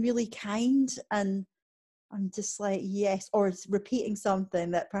do something really kind, and I'm just like, yes, or repeating something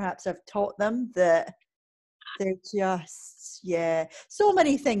that perhaps I've taught them, that they're just, so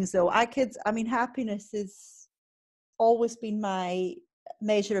many things though. Happiness has always been my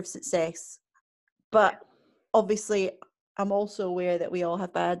measure of success, but obviously I'm also aware that we all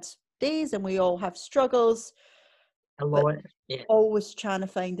have bad days and we all have struggles. A lot, always trying to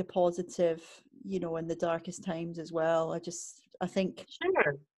find a positive, in the darkest times as well. I think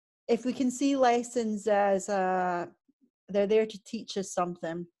if we can see lessons as they're there to teach us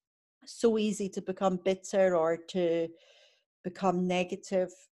something, so easy to become bitter or to become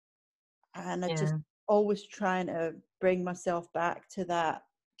negative. And I just always trying to bring myself back to that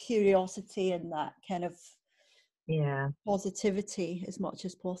curiosity and that kind of positivity as much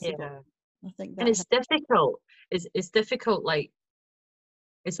as possible. I think that, and it's difficult. It's difficult. Like,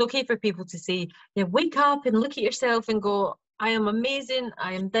 it's okay for people to say, wake up and look at yourself and go, I am amazing,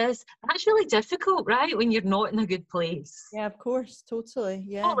 I am this. That's really difficult, right? When you're not in a good place. Yeah, of course, totally.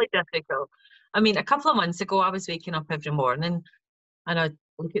 Yeah. Totally difficult. I mean, a couple of months ago, I was waking up every morning and I'd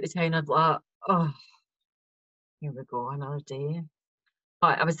look at the time and I'd be like, oh, here we go, another day.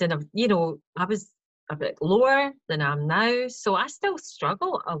 But I was I was a bit lower than I am now. So I still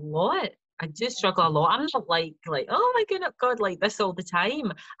struggle a lot. I do struggle a lot. I'm not like, oh my goodness, God, like this all the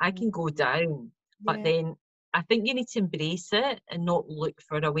time. I can go down. But then I think you need to embrace it and not look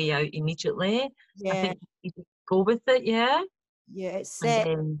for a way out immediately. I think you go with it,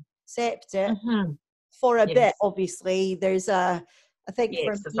 accept it for a bit. Obviously, there's I think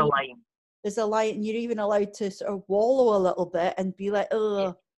for me, a line. there's a line, and you're even allowed to sort of wallow a little bit and be like,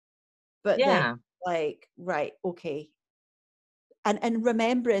 oh, but then Yeah. like, right, okay. And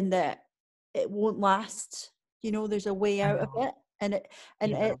remembering that it won't last, there's a way I out of know. it. And it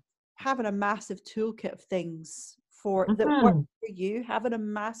Yeah. having a massive toolkit of things for that work Hmm. for you, having a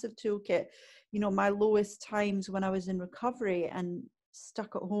massive toolkit. My lowest times when I was in recovery and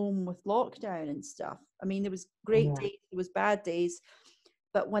stuck at home with lockdown and stuff. I mean, there was great Yeah. days, there was bad days,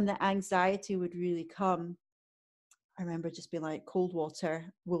 but when the anxiety would really come, I remember just being like, cold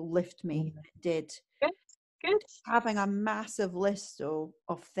water will lift me. Yeah. It did. Good. Good. Having a massive list of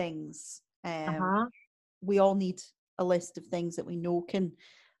things. Uh-huh. We all need a list of things that we know can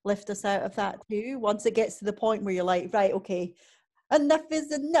lift us out of that too. Once it gets to the point where you're like, right, okay, enough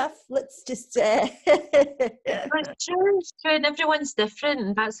is enough. Let's just. But it's true, it's true, and everyone's different,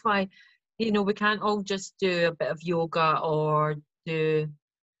 and that's why, we can't all just do a bit of yoga or do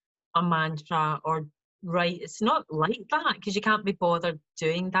a mantra or write. It's not like that because you can't be bothered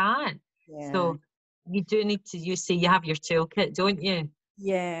doing that. Yeah, So you do need to. You see, you have your toolkit, don't you?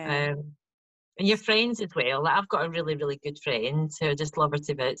 yeah, Um, and your friends as well. Like, I've got a really, really good friend who I just love her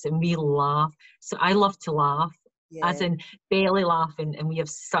to bits, and we laugh. So I love to laugh, as yeah. in belly laughing, and we have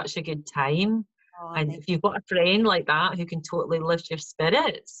such a good time. Oh, And mate. if you've got a friend like that who can totally lift your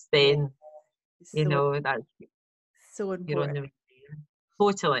spirits, Yeah, then it's so that so you're on important. the right there.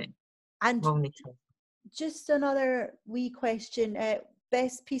 Totally. And Well, need to. just another wee question: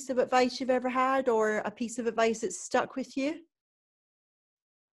 best piece of advice you've ever had, or a piece of advice that's stuck with you?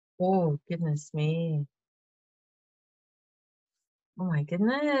 Oh goodness me! Oh my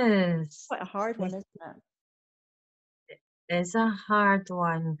goodness! Quite a hard one, This isn't it? is a hard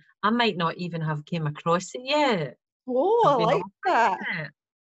one. I might not even have came across it yet. Oh, I I've been like off that. it.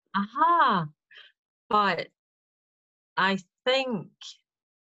 Aha! But I think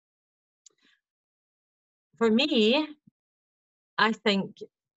for me, I think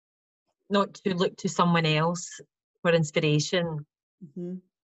not to look to someone else for inspiration. Hmm.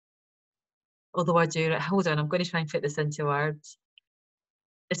 Although I do, hold on, I'm going to try and fit this into words.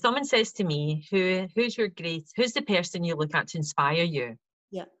 If someone says to me, who's the person you look at to inspire you?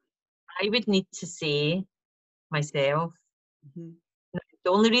 Yeah. I would need to say myself. Hmm.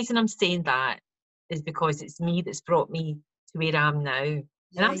 The only reason I'm saying that is because it's me that's brought me to where I am now. And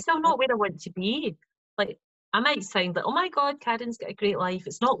Yeah. I'm still not where I want to be. Like, I might sound like, oh my God, Karen's got a great life.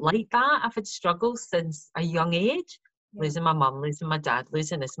 It's not like that. I've had struggles since a young age. Yeah. Losing my mum, losing my dad,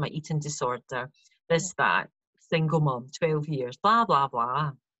 losing this, my eating disorder, Yeah. this, that, single mum, 12 years, blah, blah,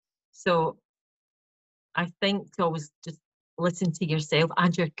 blah. So I think to always just listen to yourself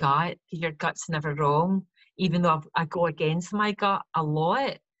and your gut, because your gut's never wrong. Even though I go against my gut a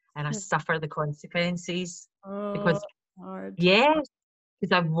lot and I suffer the consequences Oh, because, hard. yes,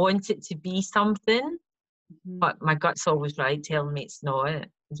 because I want it to be something, Hmm. but my gut's always right, telling me it's not.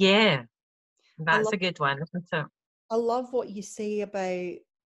 Yeah, I that's love a good one, isn't it? I love what you say about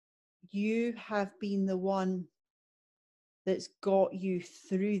you have been the one that's got you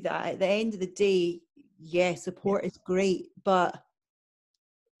through that. At the end of the day, yeah, Yeah, support is great, but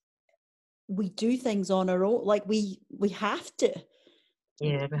we do things on our own. Like we have to.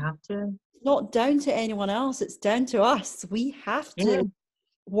 yeah, we have to. It's not down to anyone else. It's down to us. We have Yeah. to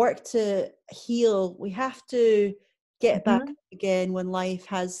work to heal. We have to get back Hmm. up again when life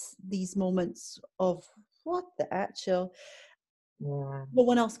has these moments of what the actual. Yeah. No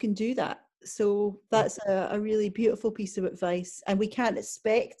one else can do that. So Yeah. that's a really beautiful piece of advice. And we can't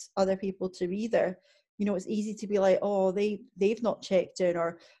expect other people to either. It's easy to be like, oh, they've not checked in,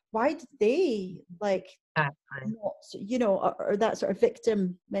 or why did they like Exactly. not, or that sort of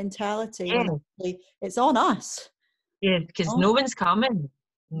victim mentality when Yeah. actually it's on us. Yeah, because Oh, no one's coming.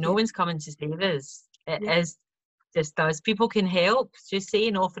 No yeah, one's coming to save us. It yeah, is just us. People can help, just say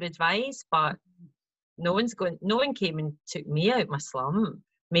and offer advice, but no one came and took me out my slump.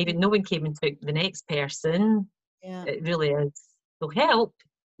 Maybe no one came and took the next person. yeah. It really is. So help.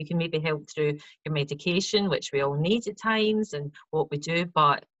 You can maybe help through your medication, which we all need at times, and what we do,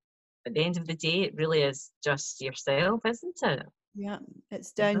 but at the end of the day, it really is just yourself, isn't it? Yeah,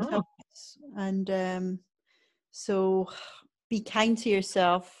 it's down to Oh, us. And so be kind to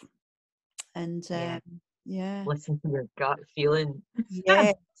yourself. And yeah. yeah, Listen to your gut feeling.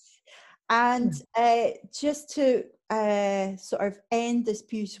 yeah. And just to sort of end this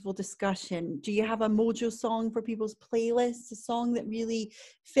beautiful discussion, do you have a mojo song for people's playlists? A song that really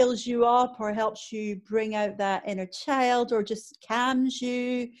fills you up or helps you bring out that inner child or just calms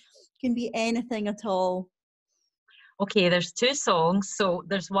you? Can be anything at all. Okay, there's two songs. So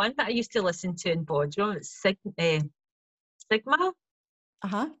there's one that I used to listen to in Bodrum. It's Sigma.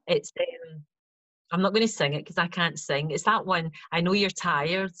 Uh-huh. It's I'm not going to sing it because I can't sing. It's that one. I know you're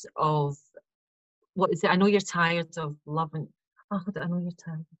tired of what is it? I know you're tired of loving. Oh, I know you're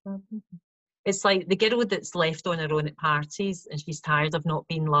tired of loving. It's like the girl that's left on her own at parties and she's tired of not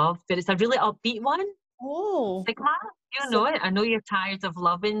being loved. But it's a really upbeat one. Oh, Sigma, you know it. I know you're tired of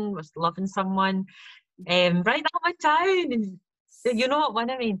loving someone. Write that one down. And you know what one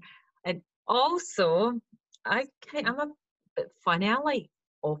I mean. And also, I'm a bit funny. I like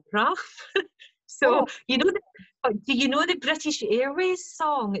opera. So oh, do you know the British Airways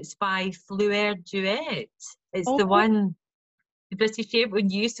song? It's by Fleur Duet. It's the oh, one the British Airways when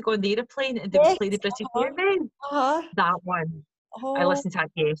you used to go on the aeroplane and they would yes. play the British Uh-huh. Airways. Uh-huh. That one. I Oh, listened to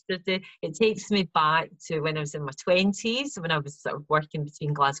it yesterday. It takes me back to when I was in my 20s, when I was sort of working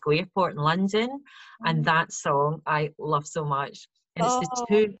between Glasgow Airport and London. And that song I love so much. And it's the oh,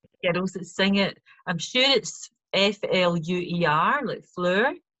 two girls that sing it. I'm sure it's Fleur, like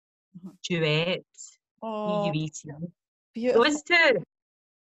Fleur, Duet, oh, Duet. beautiful. Those two.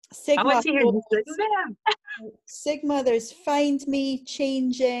 I want Sigma, to hear you sing them. Sigma, there's Find Me,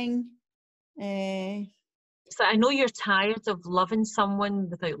 Changing. Uh, So I know you're tired of loving someone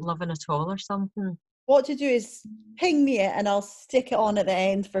without loving at all or something. what to do is ping me it and I'll stick it on at the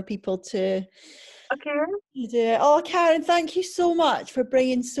end for people to Okay. do it. Oh, Karen, thank you so much for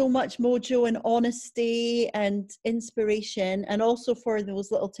bringing so much mojo and honesty and inspiration, and also for those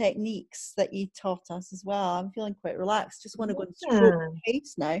little techniques that you taught us as well. I'm feeling quite relaxed. Just want to go and stroke Yeah. my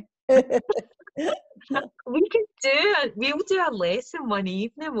face now. We'll do a lesson one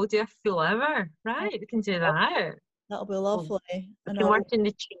evening. We'll do a full hour. Right, we can do that. That'll be Oh, lovely. we And can work I'll, in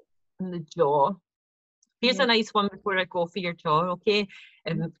the cheek and the jaw. Here's yeah. a nice one before I go for your jaw, okay?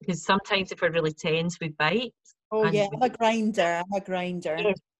 Because sometimes if we're really tense, we bite. Oh And yeah, I'm a grinder. I'm a grinder.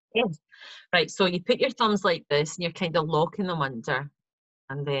 yes, yes. Right, so you put your thumbs like this and you're kind of locking them under,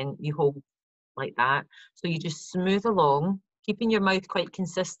 and then you hold like that. So you just smooth along, keeping your mouth quite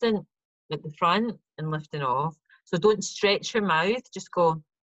consistent at the front and lifting off. So don't stretch your mouth, just go.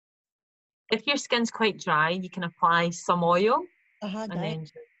 If your skin's quite dry, you can apply some oil Uh-huh, and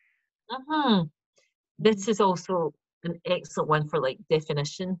nice. then this is also an excellent one for like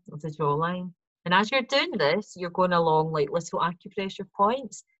definition of the jawline. And as you're doing this, you're going along like little acupressure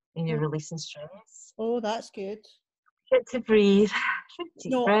points and you're Oh, releasing stress. oh, that's good. Get to breathe.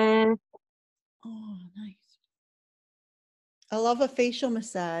 Deep No, breath. oh, nice. I love a facial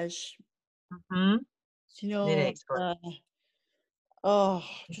massage. Mm-hmm. You They're know, excellent. oh,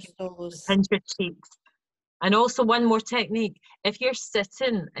 just all those. Pinch your cheeks. And also one more technique. If you're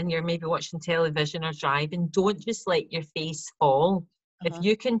sitting and you're maybe watching television or driving, don't just let your face fall. If Uh-huh.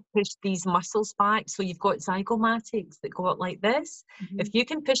 you can push these muscles back, so you've got zygomatics that go up like this, Mm-hmm. if you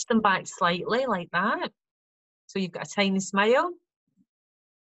can push them back slightly like that, so you've got a tiny smile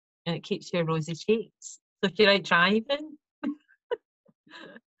and it keeps your rosy cheeks. So if you're out driving,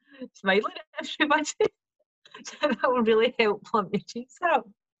 smiling at everybody, that will really help plump your cheeks up.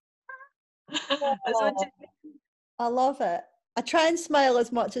 That's what Oh, I love it. I try and smile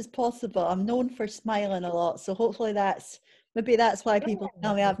as much as possible. I'm known for smiling a lot, so hopefully that's why people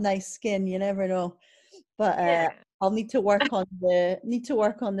tell me I have nice skin. You never know, but yeah. I'll need to work on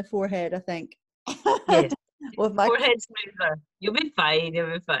the forehead. I think Yes. with my Forehead smoother. You'll be fine.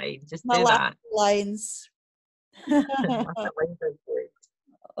 You'll be fine. Just my do laugh that. lines. Laugh lines are good.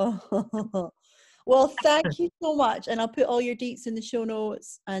 Oh. Well, thank you so much, and I'll put all your deets in the show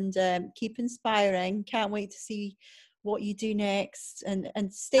notes. And keep inspiring. Can't wait to see what you do next, and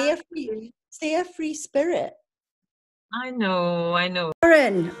stay a free spirit. I know. I know.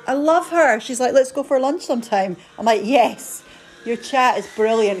 Erin, I love her. She's like, let's go for lunch sometime. I'm like, yes. Your chat is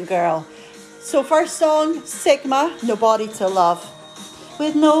brilliant, girl. So first song, Sigma, Nobody to Love.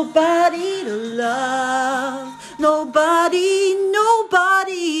 With nobody to love, nobody.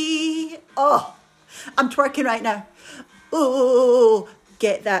 Oh, I'm twerking right now. Ooh,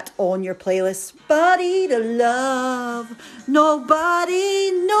 get that on your playlist. Body to love,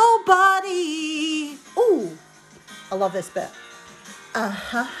 nobody. Ooh, I love this bit.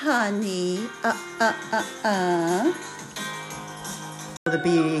 Honey, The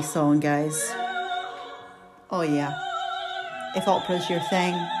BA song, guys. Oh yeah. If opera's your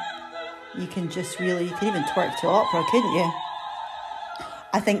thing, you can even twerk to opera, couldn't you?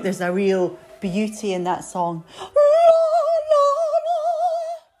 I think there's a real beauty in that song.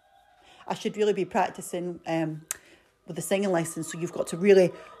 I should really be practicing with the singing lesson, so you've got to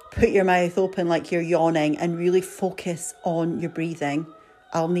really put your mouth open like you're yawning and really focus on your breathing.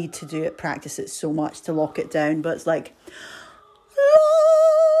 I'll need to practice it so much to lock it down, but it's like...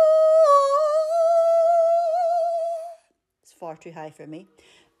 It's far too high for me.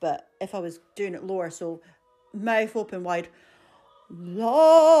 But if I was doing it lower, so mouth open wide,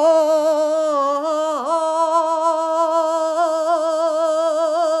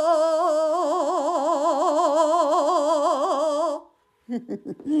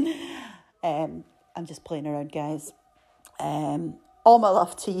 I'm just playing around, guys. All my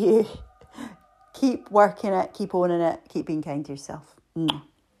love to you. Keep working it, keep owning it, keep being kind to yourself.